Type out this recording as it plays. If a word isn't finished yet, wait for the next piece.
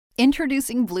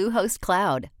Introducing Bluehost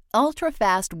Cloud,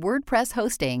 ultra-fast WordPress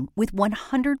hosting with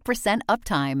 100%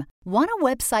 uptime. Want a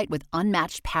website with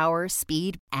unmatched power,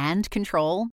 speed, and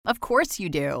control? Of course you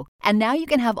do. And now you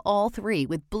can have all three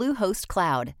with Bluehost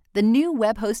Cloud, the new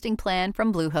web hosting plan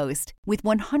from Bluehost. With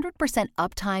 100%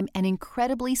 uptime and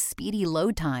incredibly speedy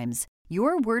load times,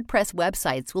 your WordPress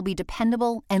websites will be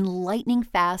dependable and lightning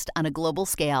fast on a global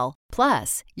scale.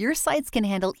 Plus, your sites can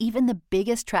handle even the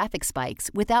biggest traffic spikes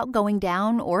without going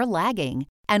down or lagging.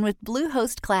 And with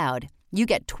Bluehost Cloud, you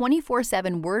get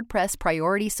 24/7 WordPress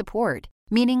priority support,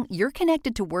 meaning you're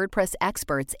connected to WordPress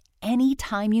experts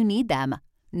anytime you need them.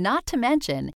 Not to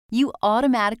mention, you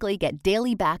automatically get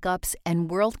daily backups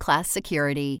and world-class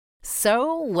security.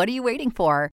 So, what are you waiting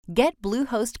for? Get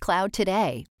Bluehost Cloud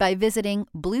today by visiting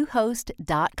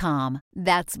Bluehost.com.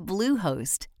 That's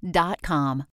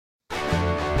Bluehost.com.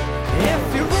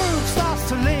 If your roof starts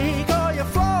to leak or your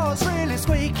floor's really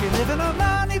squeaky, live in a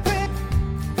money pit.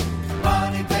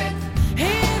 Money pit.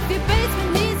 If your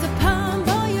basement needs a pump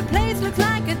or your place looks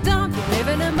like a dump, you live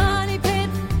in a money pit.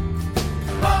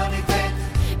 Money pit.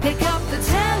 Pick up the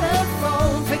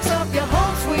telephone, fix up your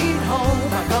home sweet home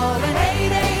by calling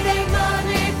 888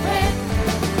 Money Pit.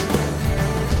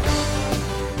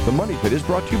 The Money Pit is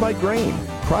brought to you by Grain,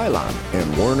 Krylon,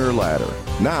 and Werner Ladder.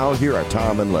 Now, here are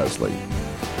Tom and Leslie.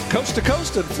 Coast to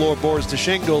coast and floorboards to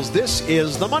shingles, this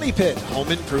is the Money Pit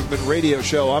Home Improvement Radio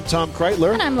Show. I'm Tom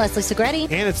Kreitler. And I'm Leslie Segretti.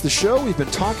 And it's the show we've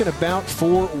been talking about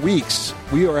for weeks.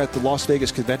 We are at the Las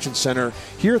Vegas Convention Center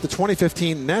here at the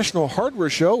 2015 National Hardware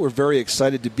Show. We're very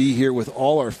excited to be here with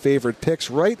all our favorite picks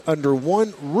right under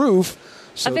one roof.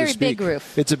 So a very big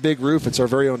roof. It's a big roof. It's our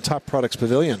very own Top Products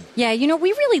Pavilion. Yeah, you know,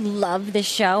 we really love this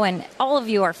show, and all of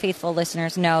you, our faithful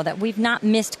listeners, know that we've not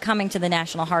missed coming to the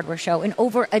National Hardware Show in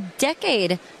over a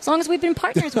decade. As long as we've been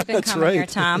partners, we've been That's coming right. here,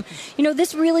 Tom. You know,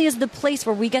 this really is the place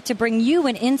where we get to bring you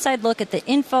an inside look at the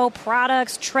info,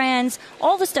 products, trends,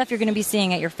 all the stuff you're going to be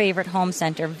seeing at your favorite home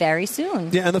center very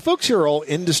soon. Yeah, and the folks here are all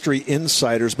industry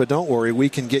insiders, but don't worry, we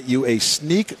can get you a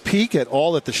sneak peek at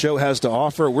all that the show has to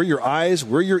offer. We're your eyes,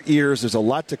 we're your ears. There's a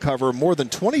lot to cover. More than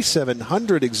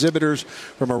 2,700 exhibitors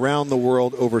from around the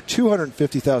world. Over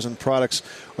 250,000 products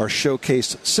are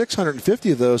showcased.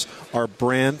 650 of those are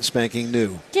brand spanking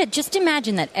new. Yeah, just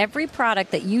imagine that every product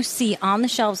that you see on the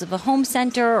shelves of a home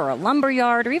center or a lumber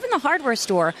yard or even the hardware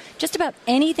store, just about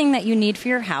anything that you need for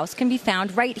your house can be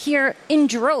found right here in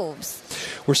droves.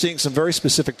 We're seeing some very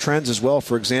specific trends as well.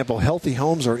 For example, healthy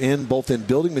homes are in both in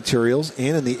building materials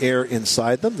and in the air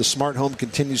inside them. The smart home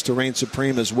continues to reign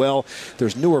supreme as well.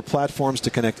 There's newer platforms to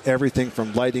connect everything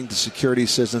from lighting to security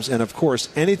systems. And of course,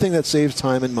 anything that saves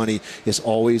time and money is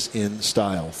always in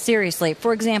style. Seriously.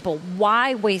 For example,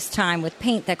 why waste time with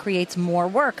paint that creates more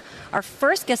work? Our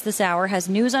first guest this hour has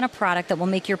news on a product that will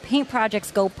make your paint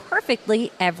projects go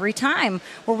perfectly every time.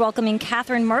 We're welcoming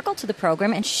Catherine Merkel to the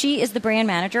program, and she is the brand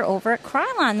manager over at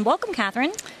Krylon. Welcome,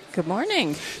 Catherine. Good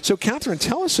morning. So, Catherine,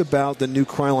 tell us about the new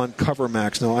Krylon Cover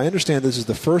Max. Now, I understand this is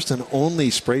the first and only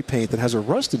spray paint that has a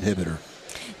rust inhibitor.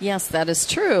 Yes, that is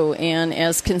true. And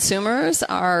as consumers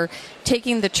are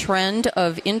taking the trend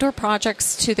of indoor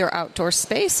projects to their outdoor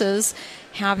spaces,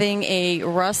 having a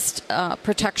rust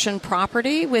protection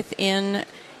property within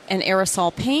an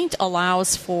aerosol paint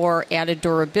allows for added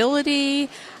durability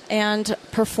and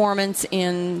performance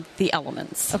in the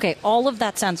elements. Okay, all of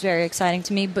that sounds very exciting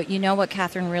to me, but you know what,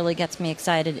 Catherine, really gets me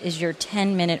excited is your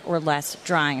 10-minute or less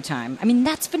drying time. I mean,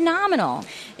 that's phenomenal.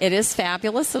 It is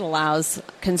fabulous. It allows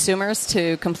consumers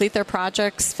to complete their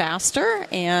projects faster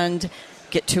and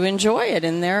get to enjoy it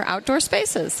in their outdoor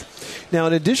spaces. Now,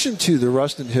 in addition to the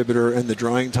rust inhibitor and the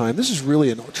drying time, this is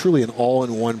really truly an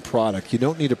all-in-one product. You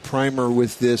don't need a primer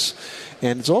with this,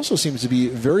 and it also seems to be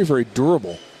very, very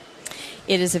durable.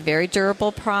 It is a very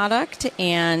durable product,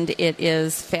 and it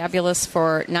is fabulous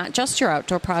for not just your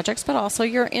outdoor projects, but also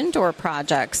your indoor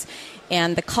projects.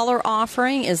 And the color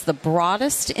offering is the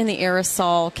broadest in the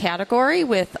aerosol category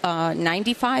with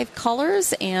 95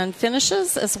 colors and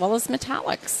finishes as well as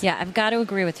metallics. Yeah, I've got to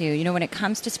agree with you. You know, when it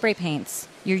comes to spray paints,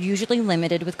 you're usually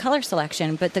limited with color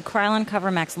selection, but the Krylon Cover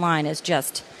Max line is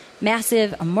just massive,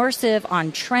 immersive,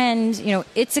 on trend. You know,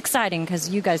 it's exciting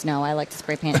because you guys know I like to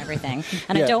spray paint everything.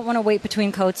 And Yeah. I don't want to wait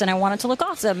between coats, and I want it to look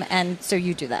awesome. And so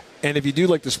you do that. And if you do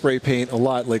like to spray paint a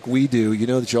lot like we do, you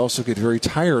know that you also get very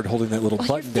tired holding that little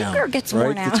button your down. finger gets right?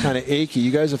 worn out. It's kind of achy.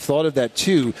 You guys have thought of that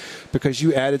too because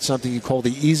you added something you call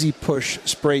the Easy Push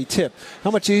Spray Tip. How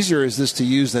much easier is this to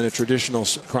use than a traditional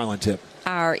Krylon tip?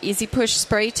 Our Easy Push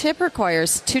spray tip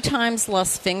requires 2 times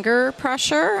less finger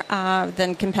pressure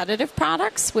than competitive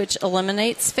products, which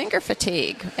eliminates finger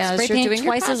fatigue as Spray you're paint doing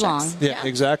twice your as long. projects. Yeah,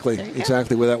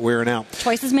 exactly, without wearing out.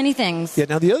 Twice as many things. Yeah.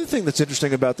 Now, the other thing that's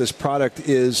interesting about this product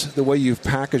is the way you've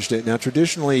packaged it. Now,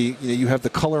 traditionally, you have the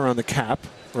color on the cap,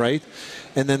 right?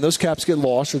 And then those caps get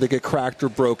lost or they get cracked or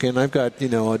broken. I've got,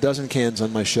 a dozen cans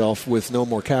on my shelf with no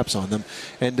more caps on them.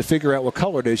 And to figure out what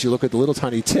color it is, you look at the little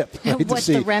tiny tip. Right, What to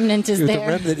see the remnant is if there.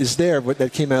 The remnant is there, but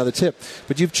that came out of the tip.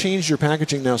 But you've changed your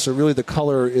packaging now, so really the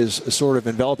color is sort of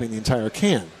enveloping the entire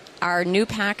can. Our new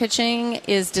packaging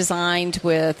is designed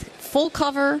with full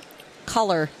cover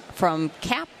color from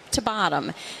cap to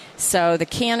bottom. So the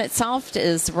can itself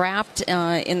is wrapped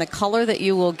in the color that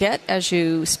you will get as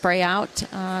you spray out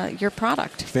your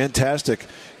product. Fantastic.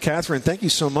 Catherine, thank you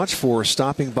so much for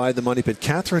stopping by the Money Pit.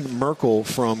 Catherine Merkel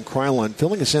from Krylon,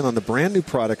 filling us in on the brand new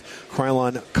product,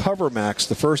 Krylon Cover Max,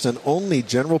 the first and only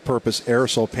general-purpose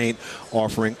aerosol paint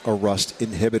offering a rust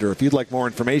inhibitor. If you'd like more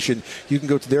information, you can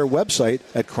go to their website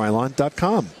at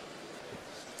krylon.com.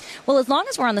 Well, as long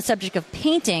as we're on the subject of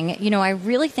painting, I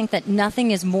really think that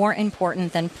nothing is more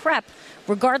important than prep.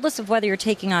 Regardless of whether you're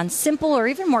taking on simple or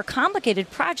even more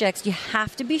complicated projects, you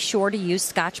have to be sure to use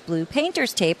Scotch Blue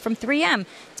Painter's Tape from 3M.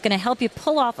 It's going to help you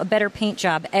pull off a better paint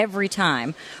job every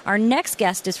time. Our next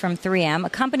guest is from 3M, a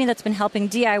company that's been helping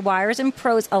DIYers and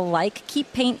pros alike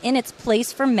keep paint in its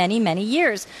place for many, many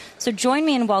years. So join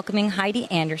me in welcoming Heidi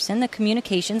Anderson, the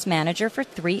Communications Manager for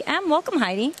 3M. Welcome,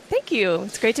 Heidi. Thank you.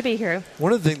 It's great to be here.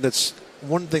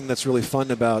 One thing that's really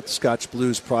fun about Scotch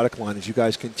Blue's product line is you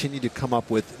guys continue to come up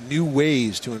with new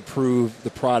ways to improve the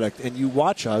product. And you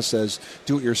watch us as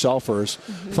do-it-yourselfers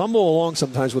fumble along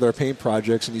sometimes with our paint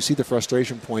projects, and you see the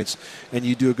frustration points, and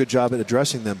you do a good job at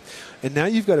addressing them. And now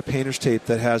you've got a painter's tape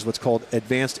that has what's called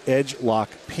Advanced Edge Lock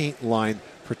Paint Line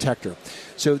Protector.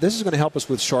 So this is going to help us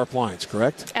with sharp lines,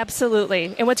 correct?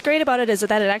 Absolutely. And what's great about it is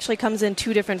that it actually comes in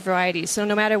 2 different varieties. So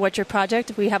no matter what your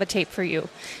project, we have a tape for you.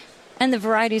 And the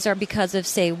varieties are because of,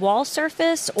 say, wall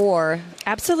surface or?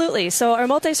 Absolutely. So our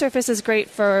multi-surface is great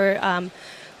for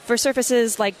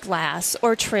surfaces like glass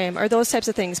or trim or those types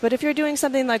of things. But if you're doing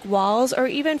something like walls or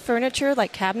even furniture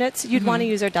like cabinets, you'd want to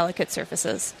use our delicate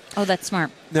surfaces. Oh, that's smart.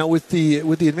 Now, with the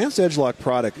Advanced Edge Lock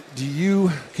product,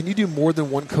 can you do more than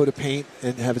one coat of paint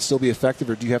and have it still be effective,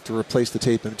 or do you have to replace the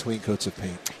tape in between coats of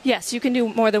paint? Yes, you can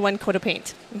do more than one coat of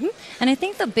paint. And I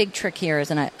think the big trick here is,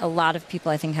 and a lot of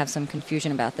people I think have some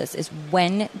confusion about this, is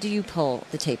when do you pull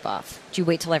the tape off? Do you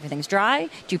wait till everything's dry?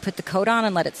 Do you put the coat on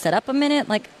and let it set up a minute?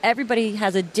 Like, everybody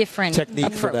has a different technique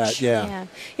approach. for that. Yeah,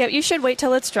 you should wait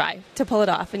till it's dry to pull it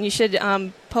off, and you should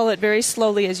pull it very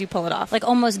slowly as you pull it off. Like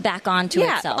almost back onto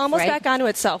itself, Yeah, almost right? back onto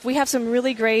itself. We have some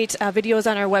really great videos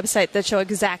on our website that show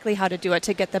exactly how to do it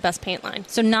to get the best paint line.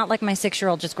 So not like my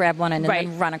 6-year-old just grab one and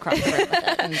then run across the room with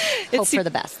it and hope for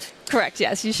the best. Correct,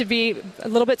 yes. You should be a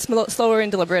little bit slower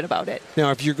and deliberate about it.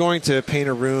 Now, if you're going to paint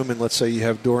a room and let's say you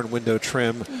have door and window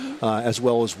trim as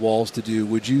well as walls to do,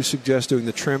 would you suggest doing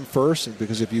the trim first? And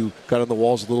because if you got on the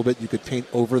walls a little bit, you could paint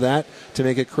over that to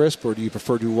make it crisp, or do you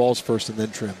prefer to do walls first and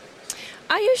then trim?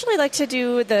 I usually like to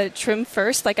do the trim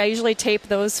first. Like I usually tape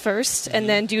those first and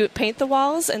then paint the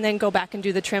walls and then go back and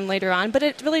do the trim later on. But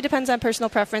it really depends on personal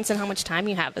preference and how much time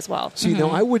you have as well. See, now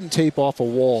I wouldn't tape off a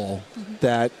wall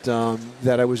that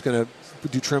I was going to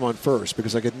do trim on first,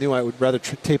 because I knew I would rather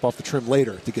tape off the trim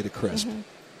later to get it crisp.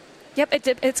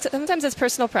 Yep, sometimes it's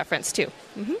personal preference too.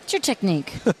 It's your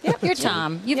technique. You're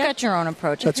Tom. You've got your own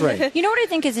approach. That's right. You know what I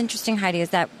think is interesting, Heidi,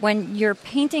 is that when you're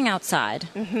painting outside,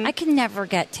 I can never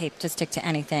get tape to stick to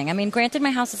anything. I mean, granted,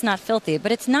 my house is not filthy,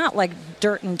 but it's not like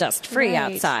dirt and dust free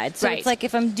outside. So it's like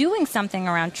if I'm doing something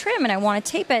around trim and I want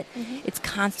to tape it, it's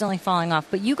constantly falling off.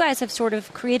 But you guys have sort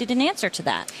of created an answer to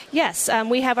that. Yes,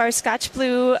 we have our Scotch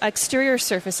Blue exterior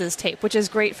surfaces tape, which is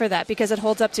great for that because it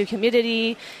holds up to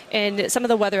humidity and some of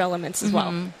the weather elements as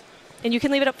well. And you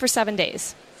can leave it up for 7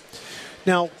 days.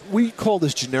 Now, we call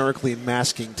this generically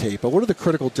masking tape, but what are the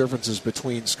critical differences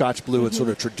between Scotch Blue and sort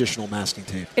of traditional masking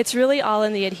tape? It's really all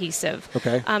in the adhesive.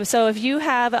 Okay. So if you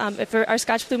have, if our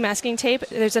Scotch Blue masking tape,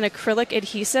 there's an acrylic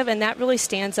adhesive, and that really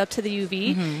stands up to the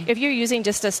UV. If you're using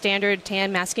just a standard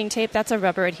tan masking tape, that's a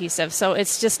rubber adhesive. So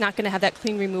it's just not going to have that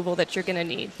clean removal that you're going to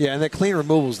need. Yeah, and that clean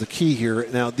removal is the key here.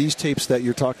 Now, these tapes that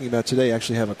you're talking about today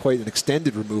actually have quite an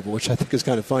extended removal, which I think is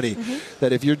kind of funny,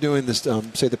 that if you're doing this,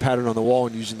 say the pattern on the wall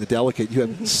and using the delicate, you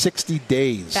have 60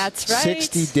 days. That's right.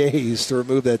 60 days to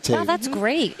remove that tape. Wow, that's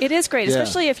great. It is great, Yeah.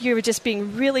 especially if you're just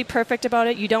being really perfect about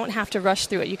it. You don't have to rush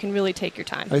through it. You can really take your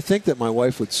time. I think that my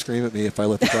wife would scream at me if I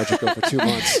let the project go for 2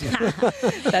 months.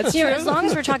 That's You true. know, as long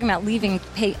as we're talking about leaving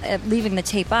the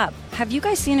tape up, have you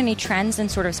guys seen any trends in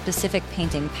sort of specific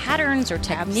painting patterns or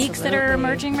techniques that are Absolutely.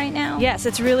 emerging right now? Yes,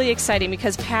 it's really exciting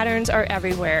because patterns are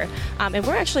everywhere, and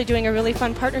we're actually doing a really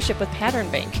fun partnership with Pattern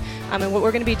Bank. And what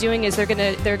we're going to be doing is they're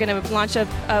going to launch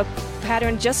a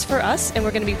pattern just for us, and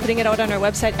we're going to be putting it out on our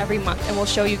website every month, and we'll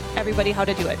show you everybody how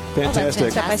to do it.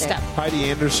 Fantastic. Step by step. Heidi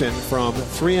Anderson from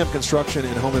 3M Construction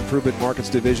and Home Improvement Markets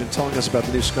Division telling us about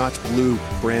the new Scotch Blue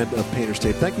brand of painter's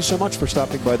tape. Thank you so much for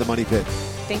stopping by the Money Pit.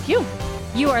 Thank you.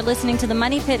 You are listening to the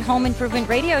Money Pit Home Improvement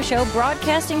Radio Show,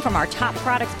 broadcasting from our Top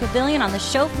Products Pavilion on the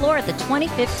show floor at the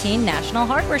 2015 National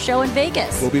Hardware Show in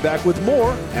Vegas. We'll be back with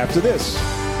more after this.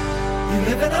 You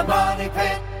live in a money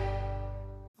pit.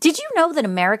 Did you know that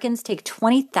Americans take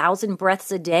 20,000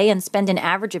 breaths a day and spend an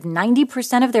average of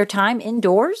 90% of their time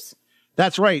indoors?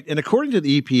 That's right. And according to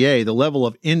the EPA, the level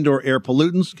of indoor air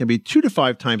pollutants can be 2 to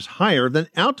 5 times higher than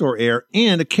outdoor air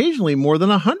and occasionally more than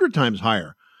 100 times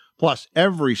higher. Plus,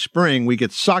 every spring we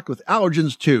get socked with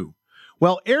allergens too.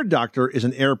 Well, Air Doctor is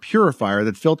an air purifier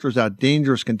that filters out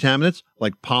dangerous contaminants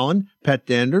like pollen, pet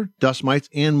dander, dust mites,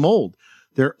 and mold.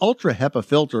 Their Ultra HEPA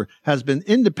filter has been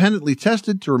independently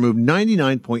tested to remove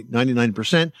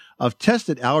 99.99% of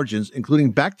tested allergens,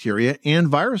 including bacteria and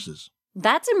viruses.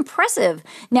 That's impressive.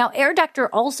 Now, Air Doctor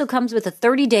also comes with a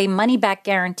 30-day money-back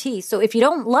guarantee, so if you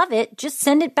don't love it, just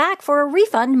send it back for a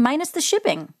refund minus the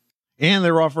shipping. And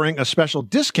they're offering a special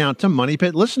discount to Money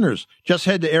Pit listeners. Just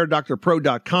head to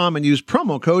airdoctorpro.com and use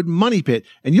promo code MONEYPIT,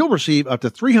 and you'll receive up to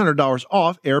 $300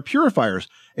 off air purifiers.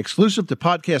 Exclusive to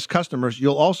podcast customers,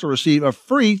 you'll also receive a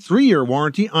free 3-year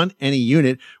warranty on any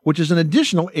unit, which is an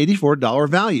additional $84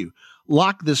 value.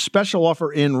 Lock this special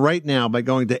offer in right now by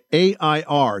going to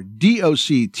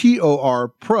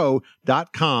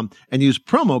airdoctorpro.com and use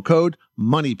promo code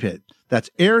MONEYPIT.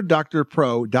 That's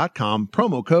airdoctorpro.com,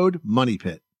 promo code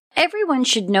MONEYPIT. Everyone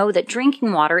should know that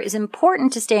drinking water is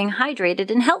important to staying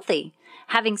hydrated and healthy.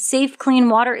 Having safe, clean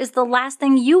water is the last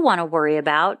thing you want to worry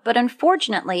about, but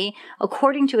unfortunately,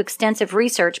 according to extensive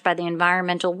research by the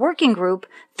Environmental Working Group,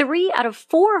 3 out of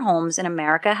 4 homes in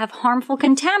America have harmful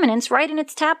contaminants right in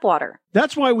its tap water.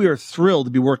 That's why we are thrilled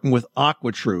to be working with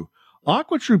AquaTrue.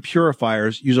 AquaTrue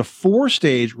purifiers use a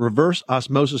 4-stage reverse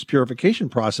osmosis purification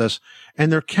process,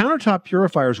 and their countertop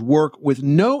purifiers work with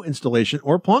no installation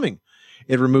or plumbing.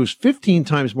 It removes 15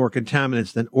 times more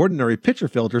contaminants than ordinary pitcher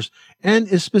filters and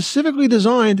is specifically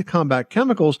designed to combat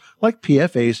chemicals like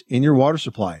PFAS in your water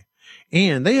supply.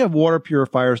 And they have water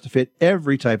purifiers to fit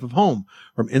every type of home,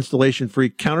 from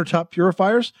installation-free countertop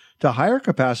purifiers to higher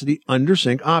capacity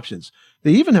under-sink options.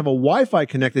 They even have a Wi-Fi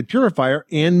connected purifier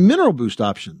and mineral boost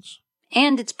options.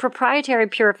 And its proprietary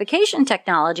purification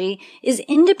technology is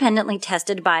independently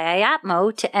tested by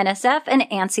IAPMO to NSF and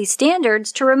ANSI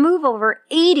standards to remove over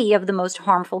 80 of the most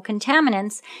harmful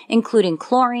contaminants, including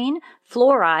chlorine,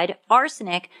 fluoride,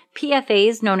 arsenic,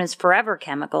 PFAS known as forever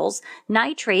chemicals,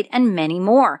 nitrate, and many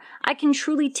more. I can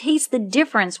truly taste the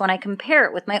difference when I compare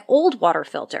it with my old water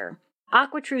filter.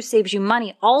 AquaTrue saves you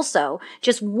money also.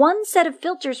 Just one set of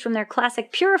filters from their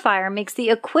classic purifier makes the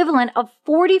equivalent of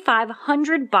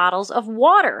 4,500 bottles of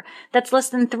water. That's less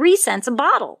than 3 cents a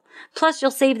bottle. Plus,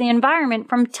 you'll save the environment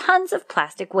from tons of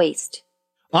plastic waste.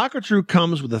 AquaTrue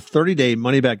comes with a 30-day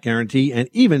money-back guarantee and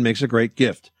even makes a great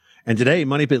gift. And today,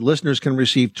 Money Pit listeners can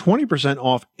receive 20%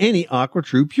 off any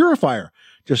AquaTrue purifier.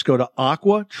 Just go to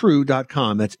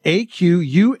aquatrue.com. That's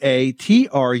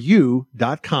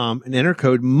AQUATRU.com and enter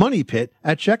code MONEYPIT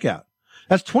at checkout.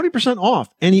 That's 20% off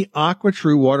any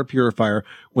AquaTrue water purifier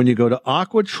when you go to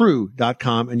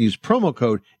aquatrue.com and use promo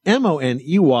code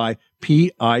MONEYPIT.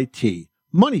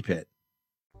 MONEYPIT.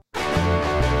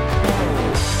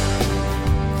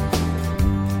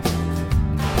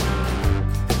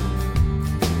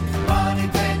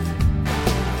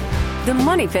 The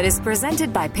Money Pit is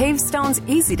presented by Pavestone's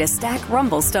easy-to-stack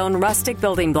Rumblestone rustic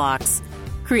building blocks.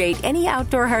 Create any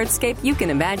outdoor hardscape you can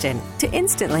imagine to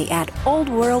instantly add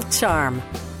old-world charm.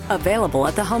 Available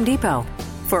at the Home Depot.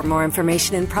 For more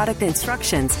information and product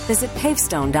instructions, visit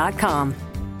pavestone.com.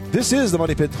 This is the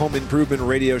Money Pit Home Improvement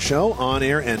Radio Show, on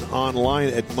air and online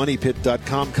at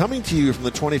MoneyPit.com, coming to you from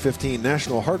the 2015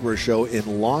 National Hardware Show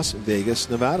in Las Vegas,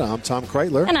 Nevada. I'm Tom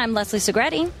Kreitler. And I'm Leslie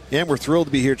Segretti. And we're thrilled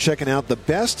to be here checking out the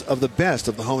best of the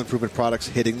home improvement products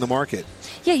hitting the market.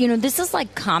 Yeah, this is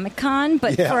like Comic-Con,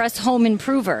 but for us home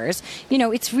improvers.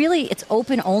 It's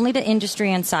open only to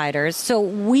industry insiders, so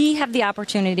we have the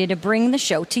opportunity to bring the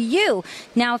show to you.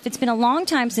 Now, if it's been a long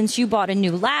time since you bought a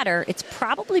new ladder, it's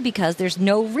probably because there's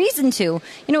no reason to.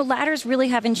 Ladders really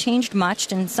haven't changed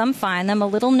much, and some find them a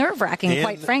little nerve-wracking,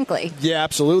 quite frankly. Yeah,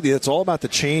 absolutely. It's all about the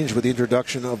change with the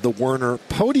introduction of the Werner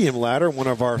Podium Ladder, one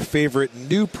of our favorite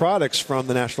new products from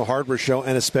the National Hardware Show,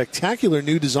 and a spectacular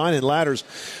new design in ladders.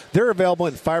 They're available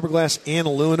in fiberglass and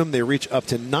aluminum. They reach up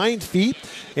to 9 feet,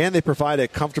 and they provide a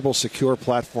comfortable, secure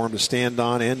platform to stand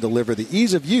on and deliver the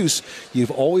ease of use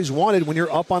you've always wanted when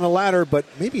you're up on a ladder, but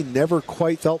maybe never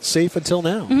quite felt safe until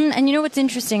now. Mm-hmm. And what's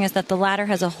interesting is that the ladder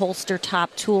has a holster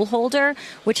top tool holder,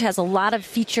 which has a lot of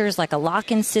features like a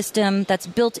lock-in system that's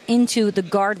built into the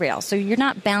guardrail. So you're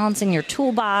not balancing your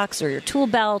toolbox or your tool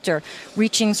belt or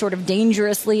reaching sort of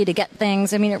dangerously to get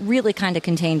things. I mean, it really kind of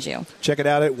contains you. Check it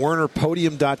out at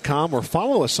WernerPodium.com or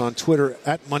follow us on Twitter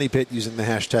at MoneyPit using the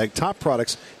hashtag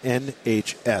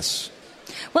TopProductsNHS.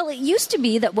 Well, it used to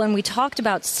be that when we talked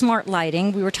about smart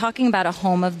lighting, we were talking about a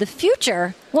home of the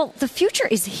future. Well, the future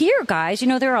is here, guys.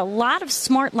 There are a lot of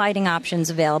smart lighting options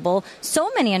available,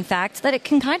 so many, in fact, that it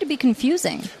can kind of be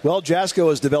confusing. Well, Jasco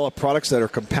has developed products that are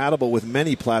compatible with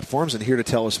many platforms, and here to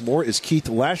tell us more is Keith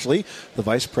Lashley, the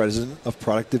Vice President of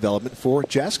Product Development for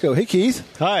Jasco. Hey, Keith.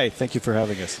 Hi. Thank you for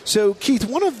having us. So, Keith,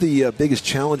 one of the biggest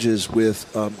challenges with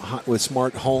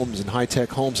smart homes and high-tech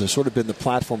homes has sort of been the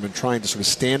platform and trying to sort of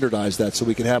standardize that so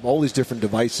we can have all these different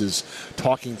devices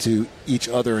talking to each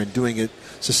other and doing it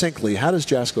succinctly. How does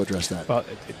Jasco address that? Well,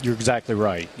 you're exactly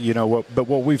right. But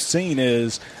what we've seen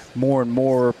is more and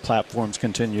more platforms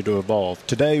continue to evolve.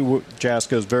 Today,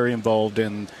 Jasco is very involved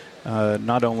in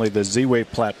not only the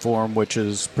Z-Wave platform, which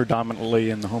is predominantly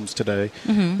in the homes today,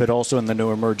 but also in the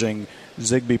new emerging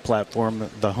Zigbee platform,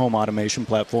 the home automation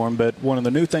platform. But one of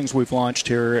the new things we've launched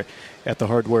here at the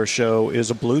hardware show is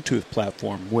a Bluetooth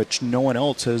platform, which no one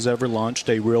else has ever launched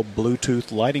a real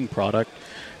Bluetooth lighting product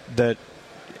that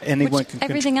anyone can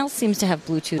everything else seems to have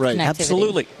Bluetooth connectivity.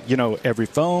 Absolutely. Every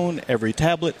phone, every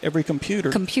tablet, every computer,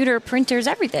 printers,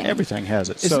 everything has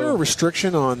it. Is there a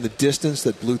restriction on the distance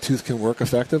that Bluetooth can work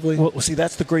effectively? Well, see,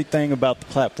 that's the great thing about the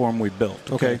platform we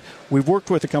built. Okay, we've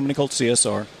worked with a company called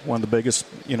CSR, one of the biggest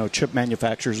chip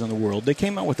manufacturers in the world. They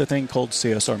came out with a thing called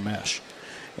CSR Mesh,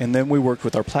 and then we worked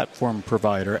with our platform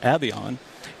provider Avion.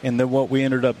 And then what we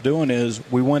ended up doing is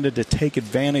we wanted to take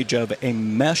advantage of a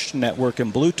mesh network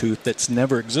in Bluetooth that's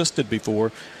never existed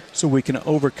before so we can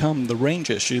overcome the range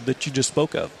issue that you just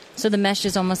spoke of. So the mesh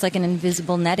is almost like an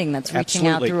invisible netting that's reaching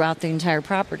out throughout the entire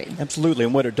property. Absolutely.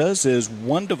 And what it does is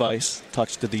one device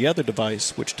talks to the other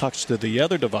device, which talks to the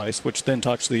other device, which then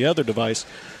talks to the other device.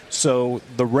 So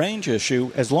the range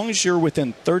issue, as long as you're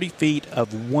within 30 feet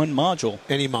of one module.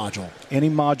 Any module,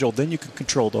 then you can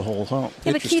control the whole home.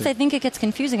 Yeah, but Keith, I think it gets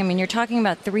confusing. I mean, you're talking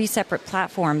about 3 separate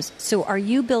platforms. So are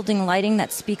you building lighting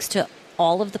that speaks to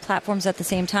all of the platforms at the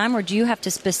same time, or do you have to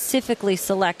specifically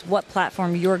select what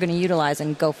platform you're going to utilize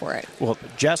and go for it? Well,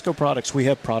 Jasco products, we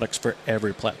have products for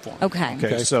every platform.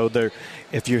 Okay. So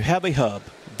if you have a hub,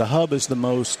 the hub is the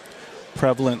most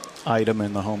prevalent item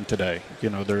in the home today.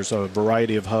 There's a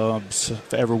variety of hubs,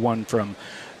 everyone from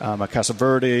a Casa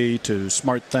Verde to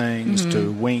SmartThings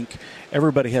to Wink.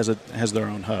 Everybody has their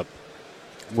own hub.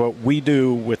 What we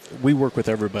do we work with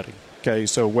everybody. Okay,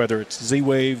 so whether it's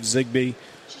Z-Wave, Zigbee,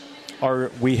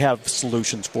 we have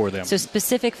solutions for them. So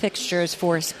specific fixtures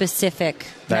for specific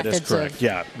methods. That is correct.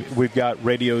 Yeah, we've got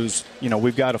radios.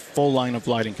 We've got a full line of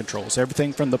lighting controls.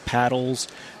 Everything from the paddles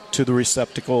to the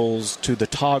receptacles to the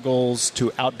toggles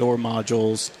to outdoor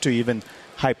modules to even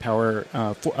high power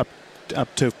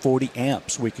up to 40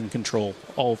 amps we can control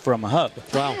all from a hub.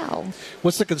 Wow.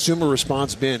 What's the consumer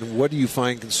response been? What do you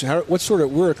find?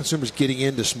 Where are consumers getting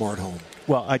into smart home?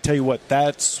 Well, I tell you what,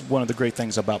 that's one of the great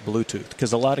things about Bluetooth,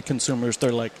 because a lot of consumers,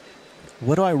 they're like,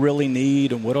 what do I really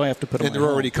need and what do I have to put in my home? And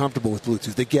they're already comfortable with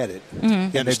Bluetooth. They get it.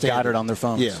 And they've got it on their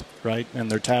phones, right, and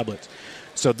their tablets.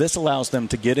 So this allows them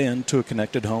to get into a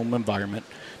connected home environment.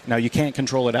 Now, you can't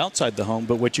control it outside the home,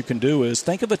 but what you can do is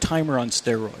think of a timer on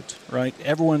steroids, right?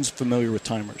 Everyone's familiar with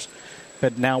timers.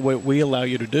 But now what we allow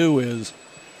you to do is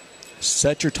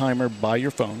set your timer by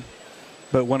your phone.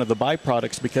 But one of the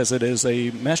byproducts, because it is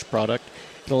a mesh product,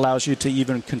 it allows you to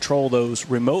even control those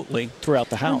remotely throughout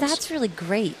the house. Well, that's really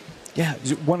great. Yeah.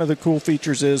 One of the cool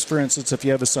features is, for instance, if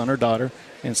you have a son or daughter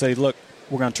and say, look,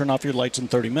 we're going to turn off your lights in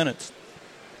 30 minutes.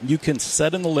 You can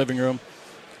sit in the living room,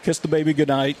 kiss the baby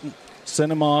goodnight,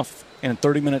 send him off, and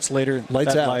 30 minutes later,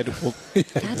 lights that out. light will...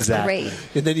 That's great.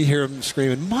 And then you hear him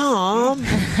screaming, Mom!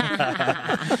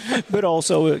 But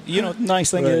also,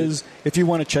 nice thing is, if you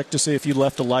want to check to see if you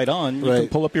left the light on, you can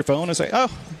pull up your phone and say,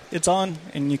 oh, it's on,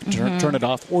 and you can turn it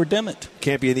off or dim it.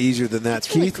 Can't be any easier than that.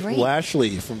 That's really Keith great.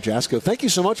 Lashley from Jasco, thank you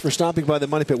so much for stopping by the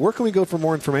Money Pit. Where can we go for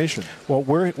more information? Well,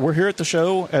 we're here at the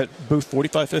show at booth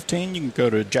 4515. You can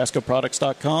go to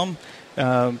jascoproducts.com.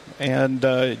 And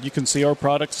you can see our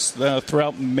products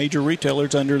throughout major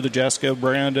retailers under the Jasco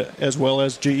brand as well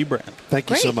as GE brand. Thank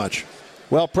you so much.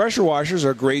 Well, pressure washers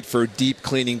are great for deep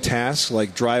cleaning tasks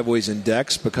like driveways and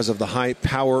decks because of the high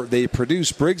power they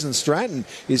produce. Briggs & Stratton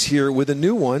is here with a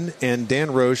new one, and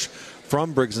Dan Roche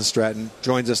from Briggs & Stratton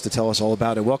joins us to tell us all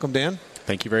about it. Welcome, Dan.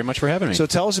 Thank you very much for having me. So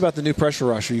tell us about the new pressure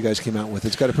washer you guys came out with.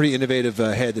 It's got a pretty innovative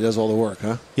head that does all the work,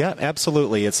 huh? Yeah,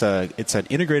 absolutely. It's an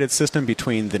integrated system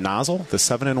between the nozzle, the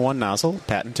 7-in-1 nozzle,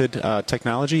 patented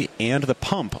technology, and the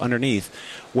pump underneath,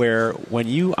 where when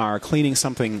you are cleaning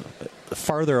something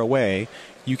farther away,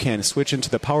 you can switch into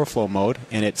the power flow mode,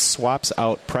 and it swaps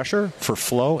out pressure for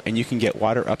flow, and you can get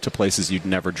water up to places you'd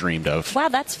never dreamed of. Wow,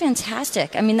 that's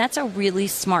fantastic. I mean, that's a really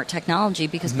smart technology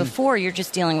because before you're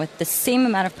just dealing with the same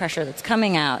amount of pressure that's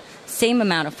coming out, same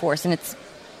amount of force, and it's,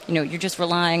 you're just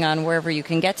relying on wherever you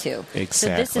can get to. Exactly. So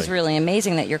this is really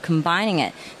amazing that you're combining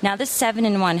it. Now, this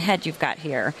 7-in-1 head you've got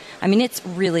here, I mean, it's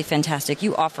really fantastic.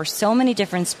 You offer so many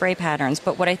different spray patterns,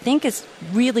 but what I think is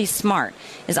really smart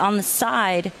is on the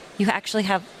side, you actually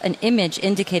have an image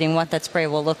indicating what that spray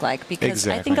will look like because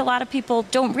I think a lot of people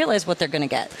don't realize what they're going to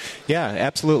get. Yeah,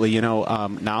 absolutely.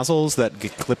 Nozzles that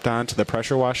get clipped onto the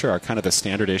pressure washer are kind of the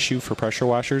standard issue for pressure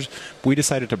washers. We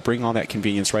decided to bring all that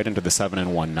convenience right into the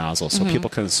 7-in-1 nozzle so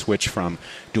people can switch from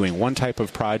doing one type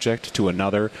of project to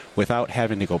another without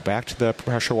having to go back to the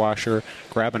pressure washer,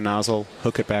 grab a nozzle,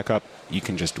 hook it back up. You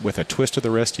can just, with a twist of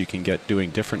the wrist, you can get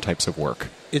doing different types of work.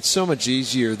 It's so much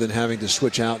easier than having to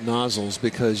switch out nozzles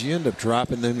because you end up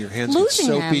dropping them. Your hands get Losing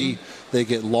soapy. them. They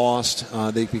get lost.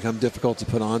 They become difficult to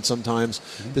put on sometimes.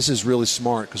 This is really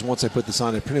smart because once I put this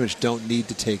on, I pretty much don't need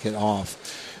to take it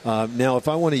off. Now, if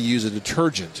I want to use a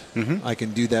detergent, I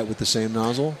can do that with the same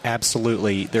nozzle?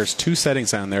 Absolutely. There's two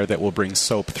settings on there that will bring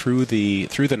soap through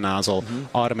the nozzle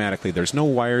automatically. There's no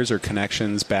wires or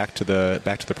connections back to the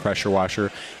pressure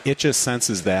washer. It just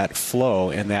senses that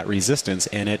flow and that resistance,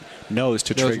 and it knows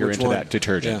to trigger into that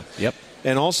detergent. Yeah. Yep.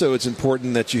 And also, it's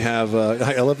important that you have.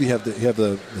 I love you have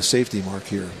the safety mark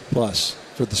here, plus.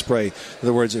 For the spray. In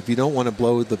other words, if you don't want to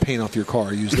blow the paint off your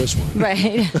car, use this one.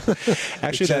 Right.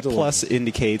 Actually, that plus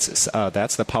indicates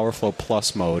that's the Power Flow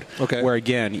Plus mode, where,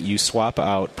 again, you swap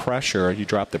out pressure.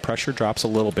 The pressure drops a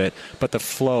little bit, but the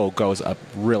flow goes up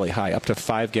really high, up to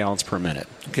 5 gallons per minute.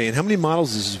 Okay, and how many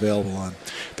models is this available on?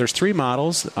 There's 3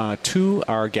 models. 2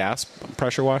 are gas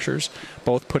pressure washers,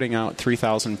 both putting out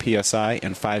 3,000 PSI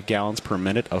and 5 gallons per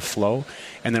minute of flow.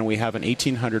 And then we have an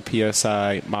 1,800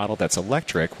 PSI model that's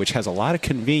electric, which has a lot of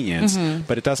convenience,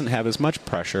 but it doesn't have as much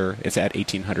pressure. It's at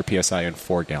 1,800 PSI and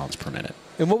 4 gallons per minute.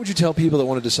 And what would you tell people that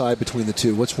want to decide between the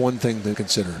two? What's one thing to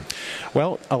consider?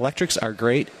 Well, electrics are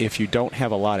great if you don't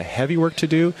have a lot of heavy work to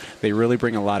do. They really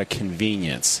bring a lot of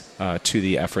convenience to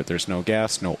the effort. There's no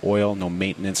gas, no oil, no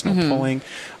maintenance, no pulling,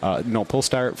 no pull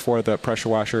start for the pressure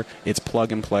washer. It's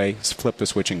plug and play, flip the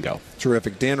switch and go.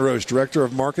 Terrific. Dan Roche, Director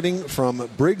of Marketing from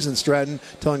Briggs & Stratton,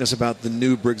 telling us about the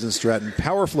new Briggs & Stratton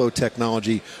Power Flow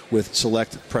technology with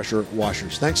select pressure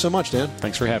washers. Thanks so much, Dan.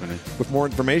 Thanks for having me. For more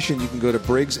information, you can go to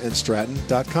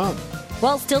briggsandstratton.com.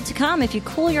 Well, still to come, if you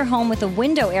cool your home with a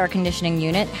window air conditioning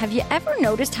unit, have you ever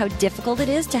noticed how difficult it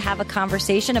is to have a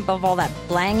conversation above all that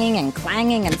blanging and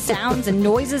clanging and sounds and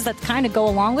noises that kind of go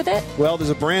along with it? Well,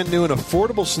 there's a brand new and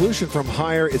affordable solution from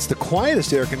Haier. It's the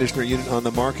quietest air conditioner unit on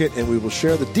the market, and we will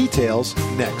share the details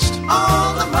next.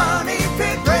 On the Money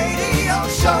Pit Radio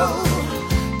Show.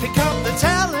 Pick up the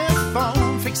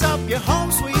telephone, fix up your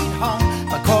home sweet home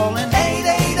by calling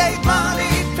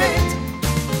 888-MONEY-PIT.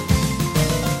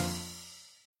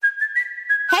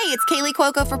 Hey, it's Kaylee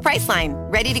Cuoco for Priceline.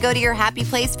 Ready to go to your happy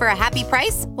place for a happy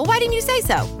price? Well, why didn't you say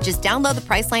so? Just download the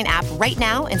Priceline app right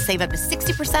now and save up to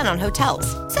 60% on hotels.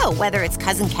 So whether it's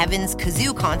Cousin Kevin's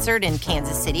Kazoo Concert in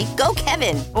Kansas City, go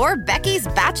Kevin, or Becky's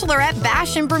Bachelorette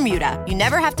Bash in Bermuda, you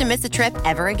never have to miss a trip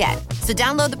ever again. So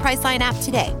download the Priceline app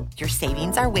today. Your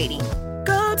savings are waiting.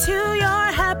 Go to your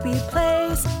happy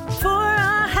place for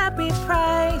a happy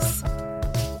price.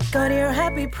 Go to your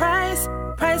happy price,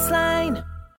 Priceline.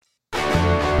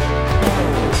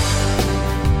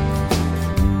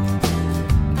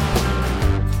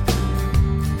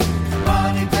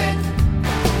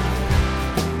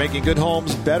 Making good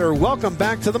homes better. Welcome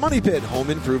back to the Money Pit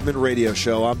Home Improvement Radio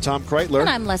Show. I'm Tom Kreitler. And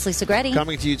I'm Leslie Segretti.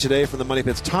 Coming to you today from the Money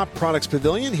Pit's Top Products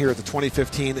Pavilion here at the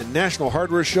 2015 National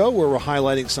Hardware Show, where we're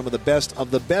highlighting some of the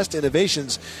best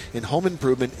innovations in home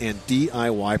improvement and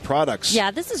DIY products. Yeah,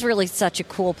 this is really such a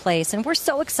cool place, and we're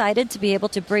so excited to be able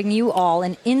to bring you all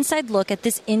an inside look at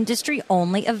this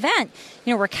industry-only event.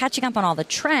 You know, we're catching up on all the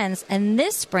trends, and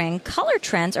this spring, color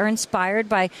trends are inspired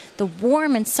by the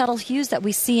warm and subtle hues that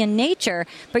we see in nature,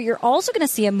 but you're also going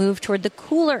to see a move toward the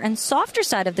cooler and softer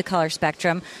side of the color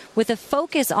spectrum with a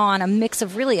focus on a mix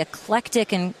of really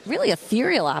eclectic and really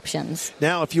ethereal options.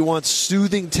 Now, if you want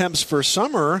soothing temps for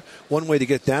summer, one way to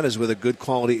get that is with a good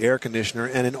quality air conditioner.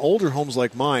 And in older homes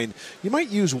like mine, you might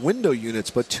use window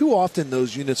units, but too often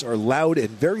those units are loud and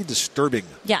very disturbing.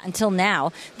 Yeah, until now.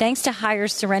 Thanks to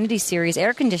Hire's Serenity Series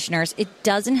air conditioners, it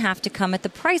doesn't have to come at the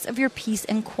price of your peace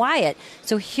and quiet.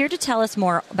 So here to tell us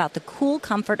more about the cool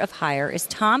comfort of Hire is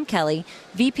Tom Kelly,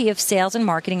 VP of Sales and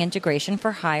Marketing Integration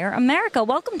for Hire America.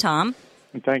 Welcome, Tom.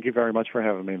 Thank you very much for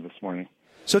having me this morning.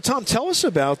 So, Tom, tell us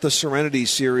about the Serenity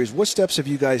Series. What steps have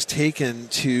you guys taken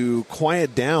to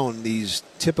quiet down these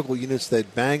typical units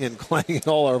that bang and clang in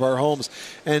all of our homes?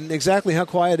 And exactly how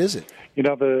quiet is it? You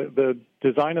know, the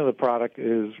design of the product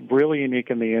is really unique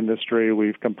in the industry.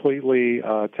 We've completely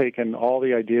taken all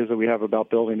the ideas that we have about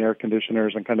building air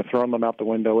conditioners and kind of thrown them out the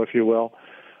window, if you will.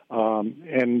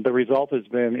 And the result has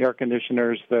been air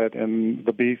conditioners that in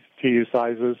the BTU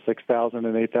sizes, 6,000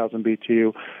 and 8,000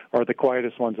 BTU, are the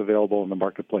quietest ones available in the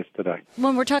marketplace today.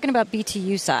 When we're talking about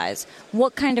BTU size,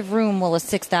 what kind of room will a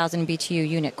 6,000 BTU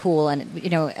unit cool, and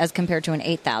as compared to an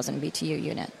 8,000 BTU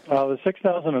unit? The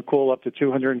 6,000 will cool up to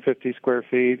 250 square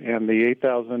feet, and the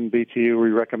 8,000 BTU we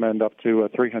recommend up to a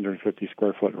 350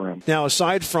 square foot room. Now,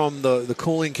 aside from the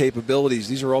cooling capabilities,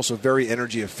 these are also very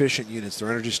energy efficient units. They're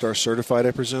Energy Star certified,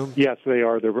 I presume? Yes, they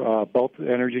are. They're both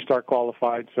Energy Star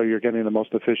qualified, so you're getting the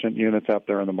most efficient units out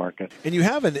there in the market. And you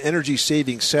have an energy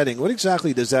saving setting. What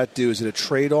exactly does that do? Is it a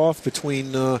trade-off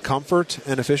between comfort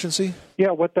and efficiency?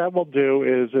 Yeah, what that will do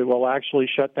is it will actually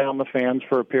shut down the fans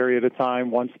for a period of time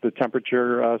once the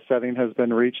temperature setting has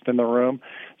been reached in the room.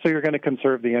 So you're going to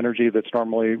conserve the energy that's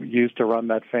normally used to run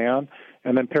that fan.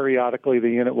 And then periodically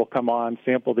the unit will come on,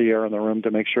 sample the air in the room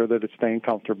to make sure that it's staying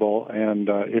comfortable. And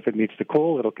if it needs to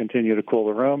cool, it'll continue to cool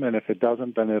the room. And if it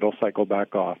doesn't, then it'll cycle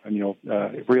back off. And you'll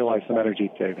realize some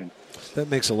energy savings. That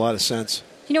makes a lot of sense.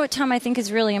 You know what, Tom, I think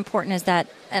is really important is that,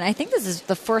 and I think this is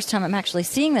the first time I'm actually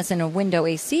seeing this in a window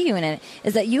AC unit,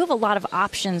 is that you have a lot of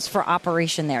options for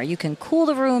operation there. You can cool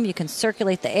the room, you can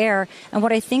circulate the air, and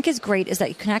what I think is great is that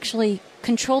you can actually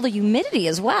control the humidity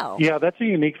as well. Yeah, that's a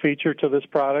unique feature to this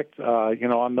product.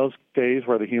 On those days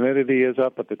where the humidity is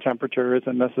up but the temperature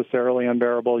isn't necessarily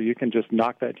unbearable, you can just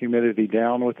knock that humidity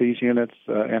down with these units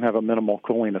and have a minimal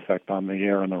cooling effect on the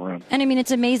air in the room. And I mean,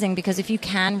 it's amazing because if you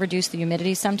can reduce the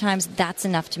humidity, sometimes that's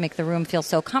enough to make the room feel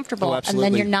so comfortable. And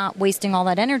then you're not wasting all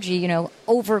that energy,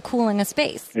 over cooling a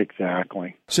space.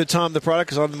 Exactly. So, Tom, the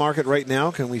product is on the market right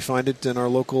now. Can we find it in our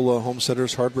local home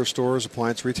centers, hardware stores,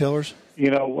 appliance retailers?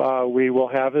 We will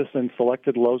have this in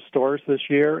selected Lowe's stores this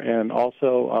year, and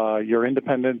also your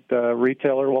independent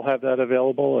retailer will have that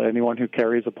available. Anyone who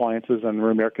carries appliances and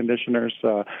room air conditioners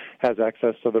has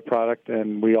access to the product,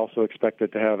 and we also expect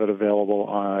it to have it available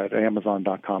at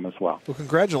Amazon.com as well. Well,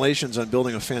 congratulations on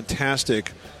building a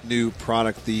fantastic new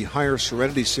product. The Hire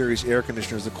Serenity Series air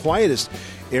conditioners, the quietest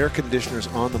air conditioners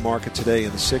on the market today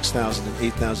in the 6,000 and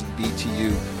 8,000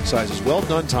 BTU sizes. Well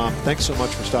done, Tom. Thanks so much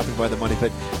for stopping by the Money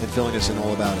Pit and filling us in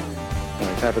all about it. All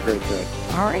right, have a great day.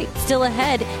 All right, still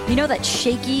ahead. You know that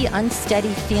shaky, unsteady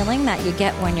feeling that you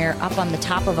get when you're up on the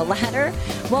top of a ladder?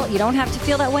 Well, you don't have to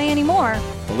feel that way anymore.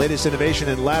 The latest innovation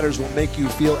in ladders will make you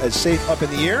feel as safe up in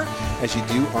the air as you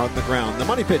do on the ground. The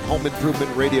Money Pit Home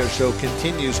Improvement Radio Show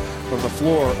continues from the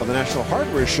floor of the National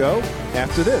Hardware Show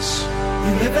after this.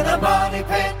 You live in a money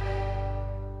pit.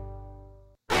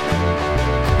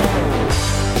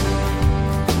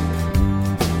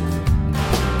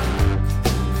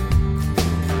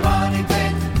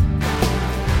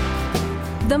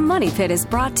 The Money Pit is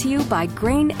brought to you by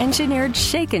grain-engineered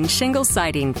shake-and shingle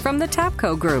siding from the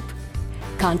Tapco Group.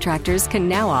 Contractors can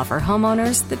now offer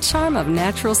homeowners the charm of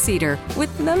natural cedar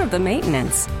with none of the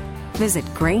maintenance. Visit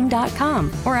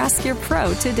grain.com or ask your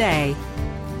pro today.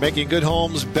 Making good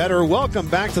homes better. Welcome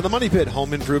back to the Money Pit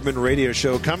Home Improvement Radio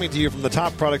Show, coming to you from the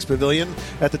Top Products Pavilion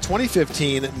at the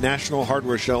 2015 National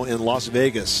Hardware Show in Las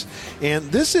Vegas.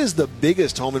 And this is the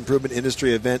biggest home improvement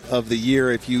industry event of the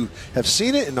year. If you have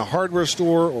seen it in a hardware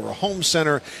store or a home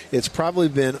center, it's probably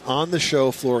been on the show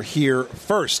floor here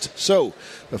first. So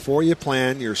before you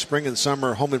plan your spring and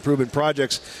summer home improvement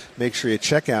projects, make sure you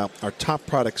check out our top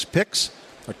products picks.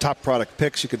 Our top product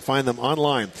picks, you can find them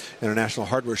online in our National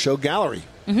Hardware Show gallery.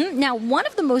 Now, one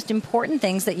of the most important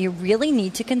things that you really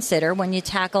need to consider when you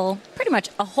tackle pretty much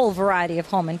a whole variety of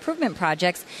home improvement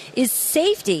projects is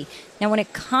safety. Now, when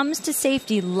it comes to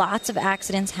safety, lots of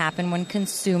accidents happen when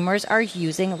consumers are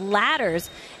using ladders.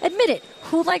 Admit it,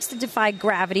 who likes to defy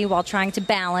gravity while trying to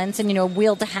balance and,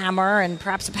 wield a hammer and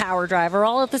perhaps a power driver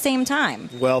all at the same time?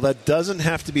 Well, that doesn't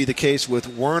have to be the case with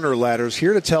Werner Ladders.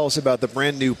 Here to tell us about the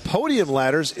brand new Podium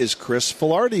ladders is Chris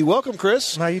Filardi. Welcome,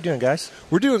 Chris. How you doing, guys?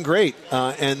 We're doing great.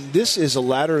 And this is a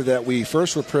ladder that we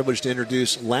first were privileged to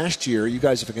introduce last year. You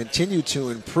guys have continued to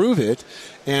improve it.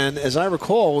 And as I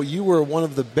recall, you were one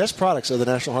of the best products of the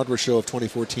National Hardware Show of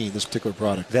 2014, this particular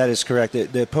product. That is correct.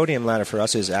 The Podium ladder for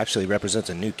us actually represents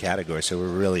a new category, so we're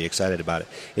really excited about it.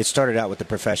 It started out with the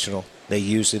professional. They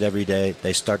use it every day.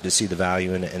 They start to see the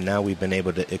value in it, and now we've been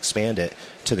able to expand it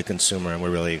to the consumer, and we're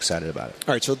really excited about it.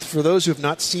 All right, so for those who have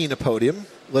not seen a Podium,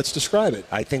 let's describe it.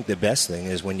 I think the best thing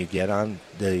is when you get on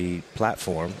the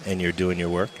platform and you're doing your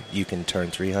work, you can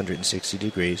turn 360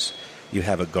 degrees. You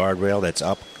have a guardrail that's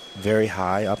up very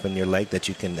high up in your leg that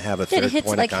you can have a third it hits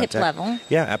point like of contact. Hip level.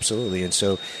 Yeah, absolutely. And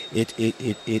so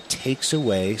it takes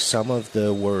away some of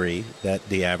the worry that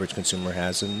the average consumer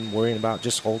has in worrying about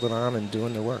just holding on and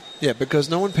doing their work. Yeah, because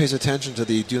no one pays attention to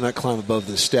the "do not climb above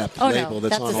the step" label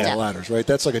that's on all the ladders, right?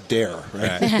 That's like a dare,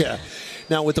 right? Yeah.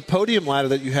 Now, with the Podium ladder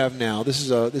that you have now, this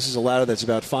is a ladder that's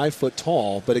about 5 foot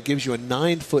tall, but it gives you a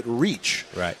 9-foot reach.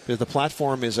 Right. Because the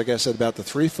platform is, I guess, at about the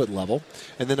 3-foot level.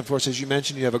 And then, of course, as you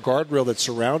mentioned, you have a guardrail that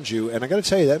surrounds you. And I got to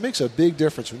tell you, that makes a big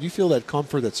difference. When you feel that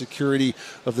comfort, that security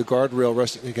of the guardrail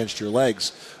resting against your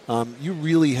legs, you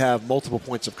really have multiple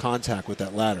points of contact with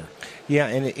that ladder. Yeah,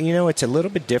 and it's a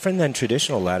little bit different than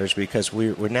traditional ladders because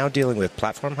we're now dealing with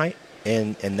platform height.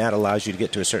 And that allows you to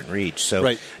get to a certain reach.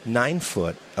 So 9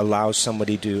 foot allows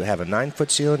somebody to have a 9-foot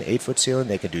ceiling, 8-foot ceiling.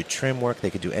 They could do trim work. They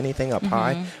could do anything up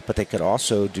high. But they could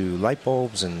also do light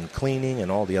bulbs and cleaning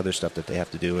and all the other stuff that they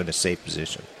have to do in a safe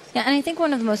position. Yeah, and I think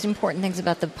one of the most important things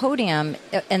about the Podium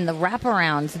and the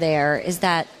wraparounds there is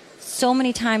that so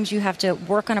many times you have to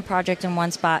work on a project in one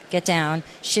spot, get down,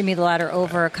 shimmy the ladder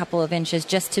over a couple of inches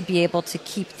just to be able to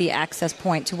keep the access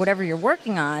point to whatever you're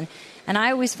working on. And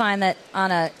I always find that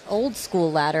on an old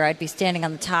school ladder, I'd be standing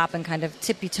on the top and kind of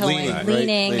tippy-toeing,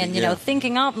 leaning and,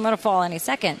 thinking, I'm going to fall any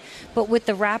second. But with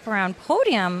the wraparound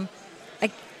Podium,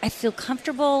 I feel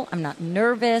comfortable. I'm not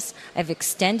nervous. I've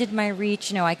extended my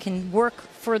reach. I can work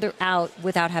further out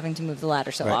without having to move the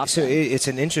ladder so often. So it's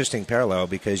an interesting parallel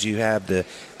because you have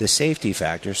the safety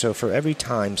factor. So for every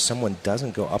time someone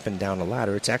doesn't go up and down a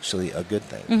ladder, it's actually a good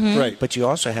thing. Right. But you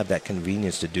also have that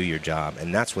convenience to do your job,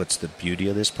 and that's what's the beauty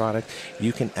of this product.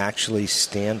 You can actually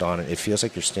stand on it. It feels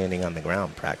like you're standing on the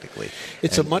ground practically.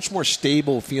 It's a much more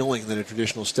stable feeling than a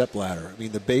traditional step ladder. I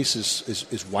mean, the base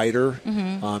is wider,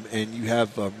 and you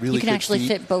have really You can good actually feet.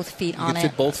 fit both feet on it. You can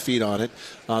fit both feet on it.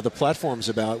 The platform's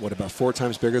about 4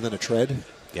 times bigger than a tread?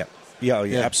 Yep. Yeah,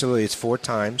 absolutely. It's 4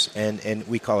 times, and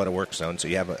we call it a work zone. So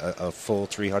you have a full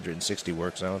 360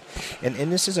 work zone.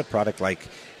 And this is a product like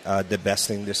the best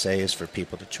thing to say is for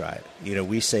people to try it.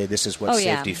 We say this is what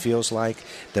safety feels like.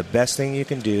 The best thing you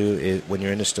can do is when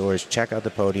you're in the store is check out the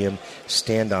Podium,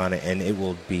 stand on it, and it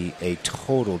will be a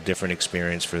total different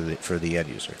experience for the end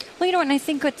user. Well, and I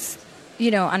think it's,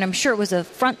 and I'm sure it was a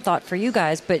front thought for you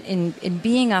guys, but in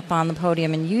being up on the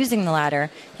Podium and using the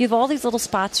ladder, you have all these little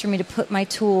spots for me to put my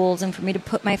tools and for me to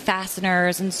put my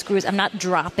fasteners and screws. I'm not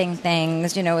dropping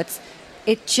things.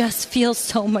 It just feels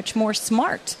so much more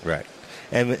smart. Right.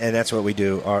 And that's what we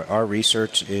do. Our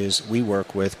research is we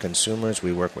work with consumers,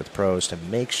 we work with pros to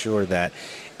make sure that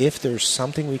if there's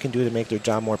something we can do to make their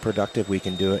job more productive, we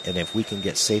can do it. And if we can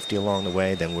get safety along the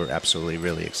way, then we're absolutely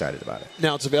really excited about it.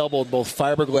 Now, it's available in both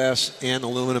fiberglass and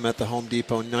aluminum at the Home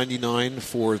Depot. $99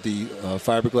 for the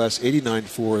fiberglass, $89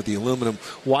 for the aluminum.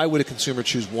 Why would a consumer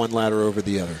choose one ladder over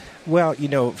the other? Well,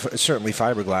 certainly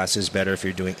fiberglass is better if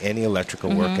you're doing any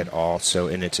electrical work at all. So,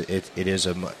 and it is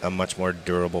a much more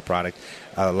durable product.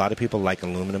 A lot of people like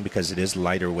aluminum because it is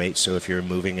lighter weight. So if you're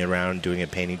moving around doing a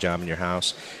painting job in your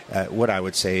house, what I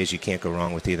would say is you can't go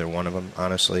wrong with either one of them.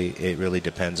 Honestly, it really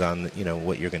depends on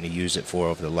what you're going to use it for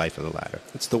over the life of the ladder.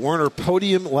 It's the Werner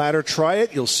Podium ladder. Try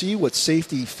it. You'll see what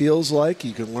safety feels like.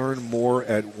 You can learn more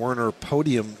at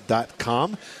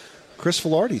wernerpodium.com. Chris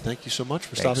Filardi, thank you so much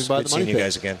for stopping by Good the Money seeing you Pit.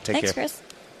 guys again. Take Thanks, care. Chris.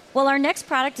 Well, our next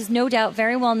product is no doubt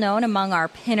very well known among our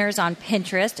pinners on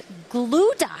Pinterest,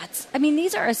 glue dots. I mean,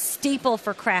 these are a staple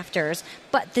for crafters,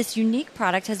 but this unique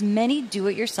product has many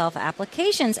do-it-yourself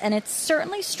applications, and it's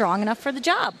certainly strong enough for the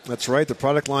job. That's right. The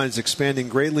product line is expanding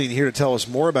greatly, and here to tell us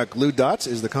more about glue dots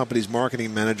is the company's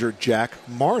marketing manager, Jack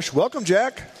Marsh. Welcome,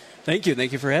 Jack. Thank you.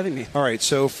 Thank you for having me. All right.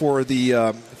 So for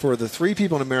the 3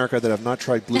 people in America that have not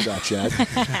tried glue dots yet,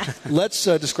 let's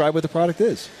describe what the product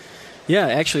is. Yeah,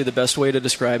 actually the best way to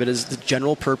describe it is the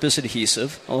general purpose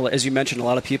adhesive. Well, as you mentioned, a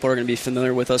lot of people are going to be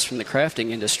familiar with us from the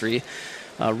crafting industry.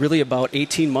 Really about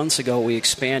 18 months ago we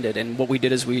expanded, and what we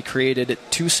did is we created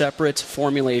 2 separate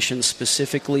formulations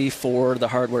specifically for the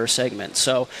hardware segment.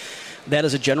 So that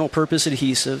is a general purpose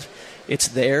adhesive. It's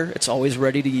there. It's always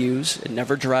ready to use. It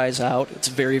never dries out. It's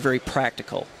very, very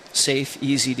practical. Safe,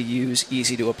 easy to use,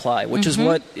 easy to apply, which is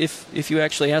what, if you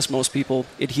actually ask most people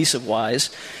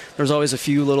adhesive-wise, there's always a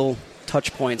few little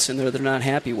touch points in there they're not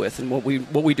happy with. And what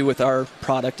we do with our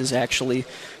product is actually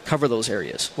cover those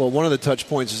areas. Well, one of the touch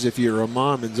points is if you're a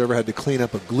mom and has ever had to clean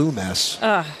up a glue mess.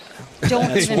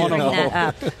 Don't even bring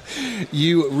that up.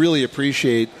 You really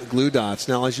appreciate glue dots.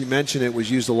 Now, as you mentioned, it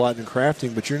was used a lot in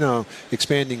crafting, but you're now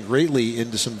expanding greatly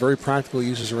into some very practical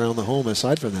uses around the home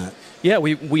aside from that. Yeah,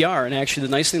 we are. And actually,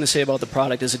 the nice thing to say about the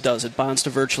product is it bonds to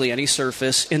virtually any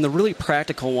surface. And the really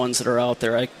practical ones that are out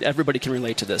there, everybody can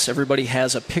relate to this. Everybody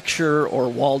has a picture or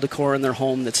wall decor in their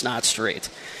home that's not straight.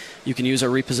 You can use our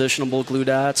repositionable glue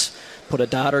dots, put a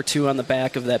dot or 2 on the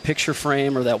back of that picture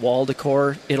frame or that wall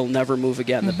decor. It'll never move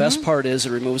again. The best part is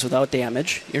it removes without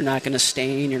damage. You're not going to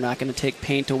stain. You're not going to take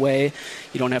paint away.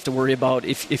 You don't have to worry about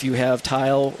if you have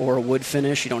tile or a wood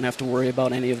finish. You don't have to worry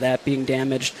about any of that being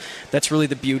damaged. That's really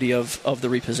the beauty of the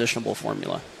repositionable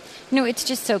formula. No, it's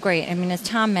just so great. I mean, as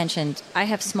Tom mentioned, I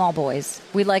have small boys.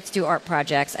 We like to do art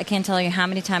projects. I can't tell you how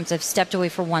many times I've stepped away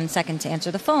for 1 second to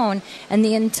answer the phone, and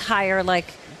the entire,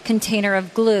 container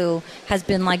of glue has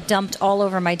been dumped all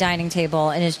over my dining table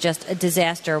and is just a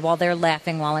disaster while they're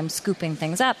laughing while I'm scooping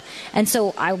things up. And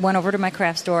so I went over to my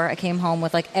craft store. I came home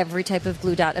with every type of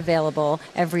glue dot available,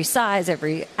 every size,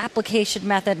 every application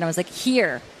method, and I was like,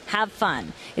 here, have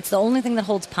fun. It's the only thing that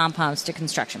holds pom-poms to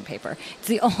construction paper. It's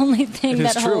the only thing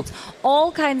that holds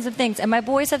all kinds of things. And my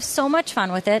boys have so much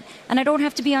fun with it, and I don't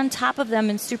have to be on top of them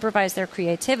and supervise their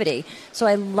creativity. So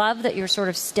I love that you're sort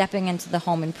of stepping into the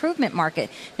home improvement market.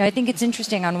 Now, I think it's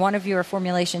interesting. On one of your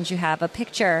formulations, you have a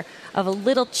picture of a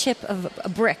little chip of a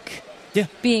brick.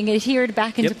 Being adhered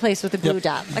back into place with a glue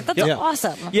dot. That's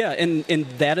awesome. Yeah, and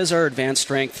that is our advanced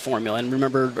strength formula. And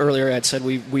remember earlier I had said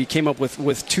we came up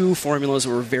with 2 formulas that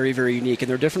were very, very unique, and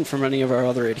they're different from any of our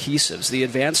other adhesives. The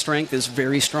advanced strength is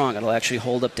very strong. It'll actually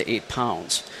hold up to 8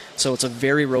 pounds. So it's a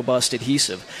very robust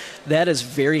adhesive. That is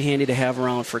very handy to have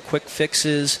around for quick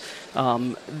fixes,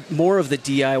 more of the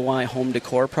DIY home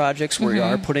decor projects where you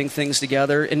are putting things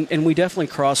together. And we definitely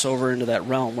cross over into that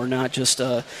realm. We're not just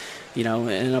an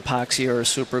epoxy or a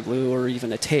super glue or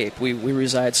even a tape. We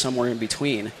reside somewhere in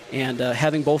between. And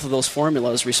having both of those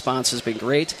formulas, response has been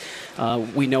great.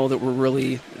 We know that we're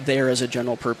really there as a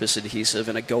general purpose adhesive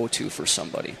and a go-to for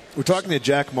somebody. We're talking to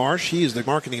Jack Marsh. He is the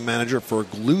marketing manager for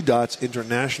Glue Dots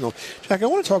International. Jack, I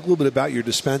want to talk a little bit about your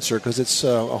dispenser because it's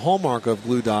a hallmark of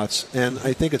Glue Dots, and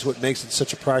I think it's what makes it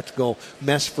such a practical,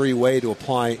 mess-free way to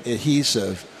apply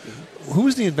adhesive. Who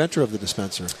was the inventor of the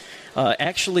dispenser?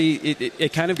 Actually,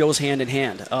 it kind of goes hand in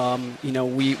hand.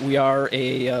 We are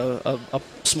a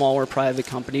smaller private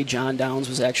company. John Downs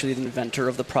was actually the inventor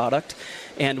of the product.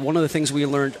 And one of the things we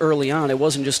learned early on, it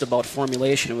wasn't just about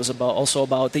formulation. It was also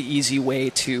about the easy way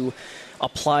to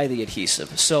apply the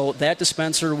adhesive. So that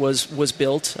dispenser was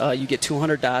built. You get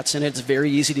 200 dots in it. It's very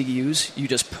easy to use. You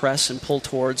just press and pull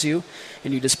towards you,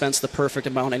 and you dispense the perfect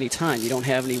amount anytime. You don't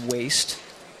have any waste.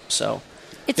 So...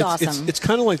 It's awesome. It's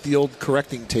kind of like the old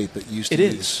correcting tape that you used to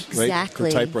use, right?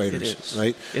 Exactly. For typewriters,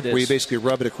 right? It is. Where you basically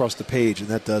rub it across the page, and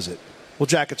that does it. Well,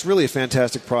 Jack, it's really a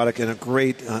fantastic product and a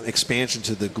great expansion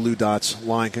to the Glue Dots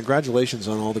line. Congratulations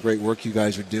on all the great work you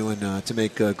guys are doing to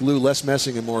make glue less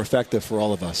messing and more effective for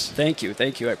all of us. Thank you.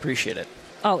 I appreciate it.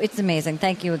 Oh, it's amazing.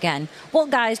 Thank you again. Well,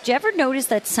 guys, do you ever notice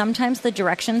that sometimes the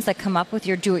directions that come up with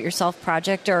your do-it-yourself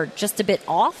project are just a bit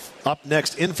off? Up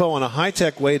next, info on a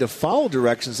high-tech way to follow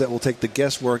directions that will take the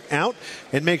guesswork out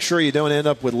and make sure you don't end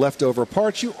up with leftover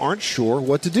parts you aren't sure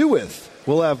what to do with.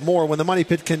 We'll have more when the Money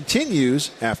Pit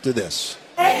continues after this.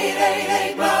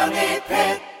 888 Money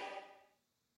Pit.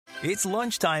 It's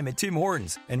lunchtime at Tim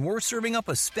Hortons, and we're serving up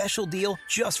a special deal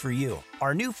just for you.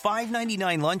 Our new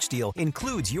 $5.99 lunch deal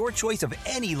includes your choice of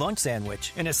any lunch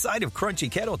sandwich and a side of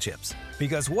crunchy kettle chips.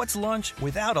 Because what's lunch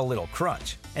without a little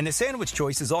crunch? And the sandwich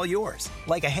choice is all yours,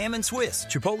 like a ham and Swiss,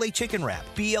 Chipotle chicken wrap,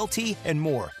 BLT, and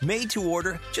more, made to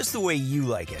order just the way you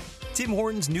like it. Tim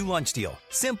Hortons' new lunch deal.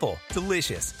 Simple,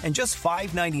 delicious, and just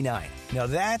 $5.99. Now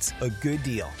that's a good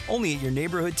deal. Only at your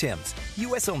neighborhood Tim's.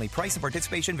 U.S. only. Price and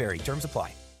participation vary. Terms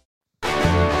apply.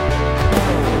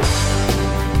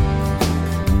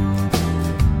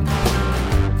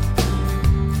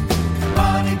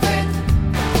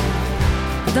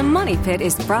 The Money Pit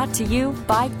is brought to you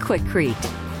by Quikrete.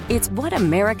 It's what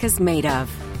America's made of.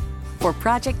 For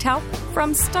project help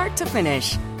from start to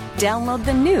finish, download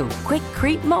the new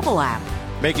Quikrete mobile app.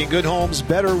 Making good homes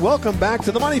better. Welcome back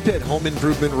to the Money Pit Home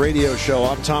Improvement Radio Show.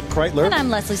 I'm Tom Kreitler. And I'm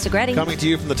Leslie Segretti. Coming to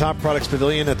you from the Top Products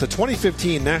Pavilion at the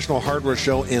 2015 National Hardware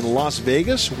Show in Las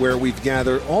Vegas, where we've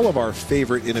gathered all of our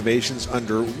favorite innovations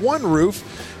under one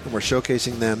roof, and we're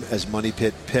showcasing them as Money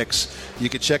Pit picks. You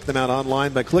can check them out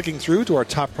online by clicking through to our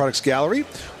Top Products Gallery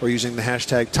or using the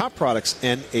hashtag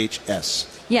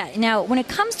TopProductsNHS. Yeah, now, when it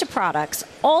comes to products,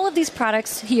 all of these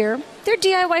products here, they're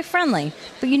DIY friendly.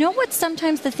 But you know what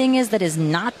sometimes the thing is that is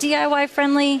not DIY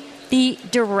friendly? The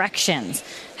directions.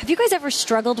 Have you guys ever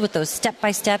struggled with those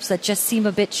step-by-steps that just seem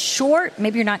a bit short?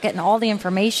 Maybe you're not getting all the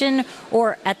information,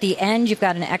 or at the end you've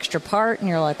got an extra part and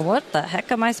you're like, what the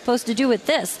heck am I supposed to do with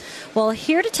this? Well,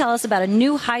 here to tell us about a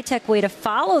new high-tech way to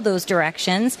follow those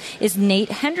directions is Nate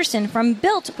Henderson from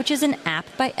Built, which is an app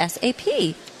by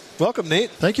SAP. Welcome, Nate.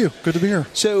 Thank you. Good to be here.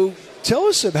 So tell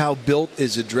us about how Built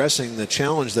is addressing the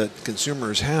challenge that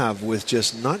consumers have with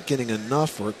just not getting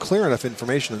enough or clear enough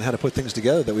information on how to put things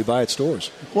together that we buy at stores.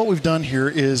 What we've done here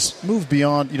is move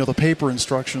beyond, the paper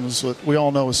instructions that we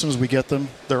all know as soon as we get them,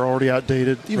 they're already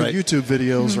outdated. Even Right. YouTube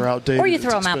videos are outdated. Or you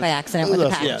throw them out by accident with the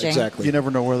packaging. Yeah, exactly. You never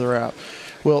know where they're at.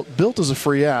 Well, Built is a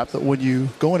free app that when you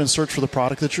go in and search for the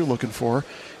product that you're looking for,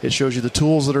 it shows you the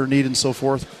tools that are needed and so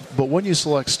forth. But when you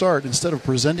select Start, instead of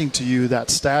presenting to you that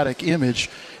static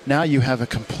image, now you have a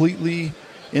completely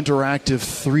interactive,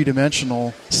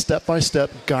 three-dimensional,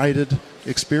 step-by-step guided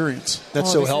experience.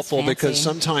 That's so helpful because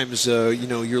sometimes,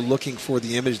 you're looking for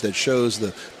the image that shows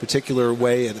the particular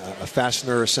way a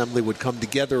fastener assembly would come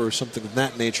together or something of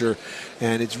that nature,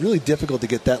 and it's really difficult to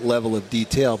get that level of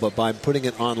detail. But by putting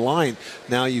it online,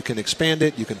 now you can expand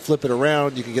it, you can flip it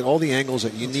around, you can get all the angles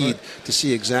that you need to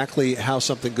see exactly how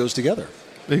something goes together.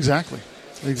 Exactly.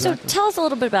 So tell us a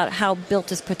little bit about how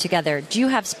Built is put together. Do you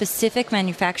have specific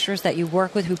manufacturers that you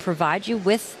work with who provide you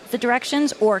with the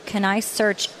directions, or can I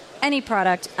search any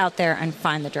product out there and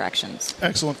find the directions?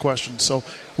 Excellent question. So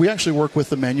we actually work with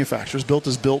the manufacturers. Built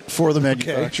is built for the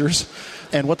manufacturers.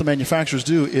 And what the manufacturers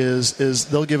do is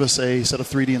they'll give us a set of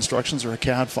 3D instructions or a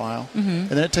CAD file. Mm-hmm. And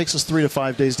then it takes us 3 to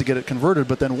 5 days to get it converted.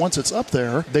 But then once it's up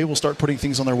there, they will start putting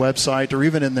things on their website or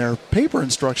even in their paper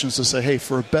instructions to say, hey,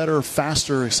 for a better,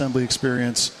 faster assembly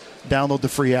experience, download the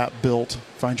free app Built,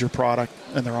 find your product,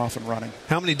 and they're off and running.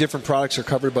 How many different products are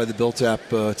covered by the Built app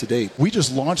to date? We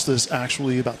just launched this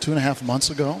actually about 2.5 months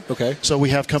ago. Okay. So we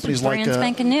have companies like... brand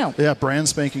spanking new. Yeah, brand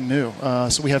spanking new.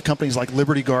 So we have companies like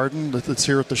Liberty Garden that's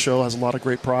here at the show, has a lot of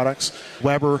great products.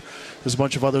 Weber, there's a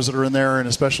bunch of others that are in there, and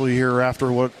especially here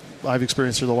after what I've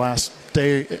experienced here the last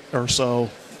day or so,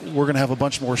 we're going to have a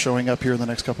bunch more showing up here in the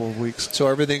next couple of weeks. So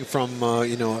everything from a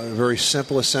very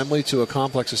simple assembly to a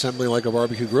complex assembly like a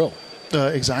barbecue grill.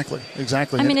 Exactly.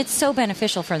 I mean, it's so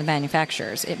beneficial for the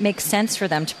manufacturers. It makes sense for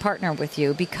them to partner with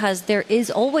you because there is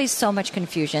always so much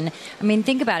confusion. I mean,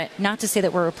 think about it. Not to say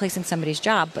that we're replacing somebody's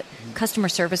job, but customer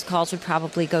service calls would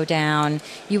probably go down.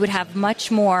 You would have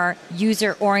much more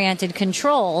user-oriented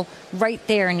control right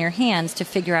there in your hands to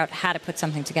figure out how to put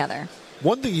something together.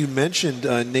 One thing you mentioned,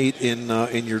 Nate,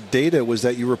 in your data was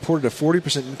that you reported a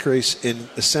 40% increase in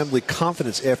assembly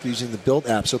confidence after using the Built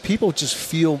app. So people just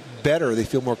feel better. They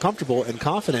feel more comfortable and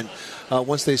confident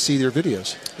once they see their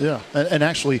videos. Yeah, and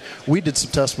actually, we did some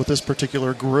tests with this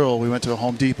particular grill. We went to a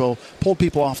Home Depot, pulled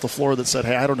people off the floor that said,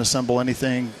 hey, I don't assemble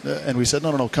anything. And we said,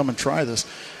 no, come and try this.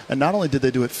 And not only did they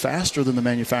do it faster than the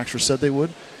manufacturer said they would,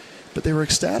 but they were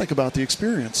ecstatic about the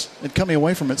experience and coming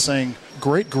away from it saying,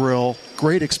 great grill,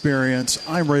 great experience,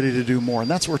 I'm ready to do more.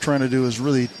 And that's what we're trying to do is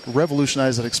really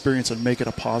revolutionize that experience and make it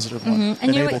a positive one,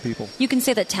 And enable people. You can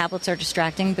say that tablets are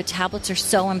distracting, but tablets are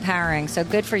so empowering. So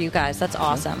good for you guys. That's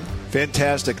awesome.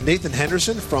 Fantastic. Nathan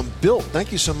Henderson from Built.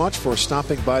 Thank you so much for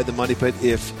stopping by the Money Pit.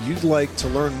 If you'd like to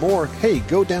learn more, hey,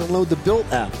 go download the Built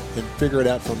app and figure it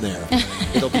out from there.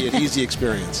 It'll be an easy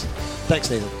experience. Thanks,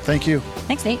 Nathan. Thank you.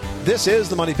 Thanks, Nate. This is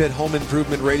the Money Pit Home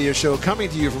Improvement Radio Show, coming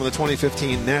to you from the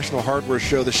 2015 National Hardware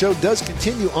Show. The show does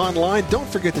continue online. Don't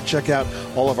forget to check out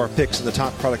all of our picks in the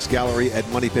Top Products Gallery at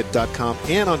moneypit.com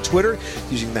and on Twitter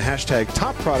using the hashtag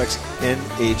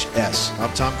TopProductsNHS.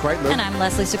 I'm Tom Kreitler. And I'm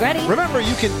Leslie Segretti. Remember,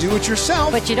 you can do it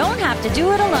yourself, but you don't have to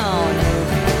do it alone.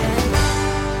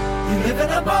 You live in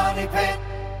a money pit.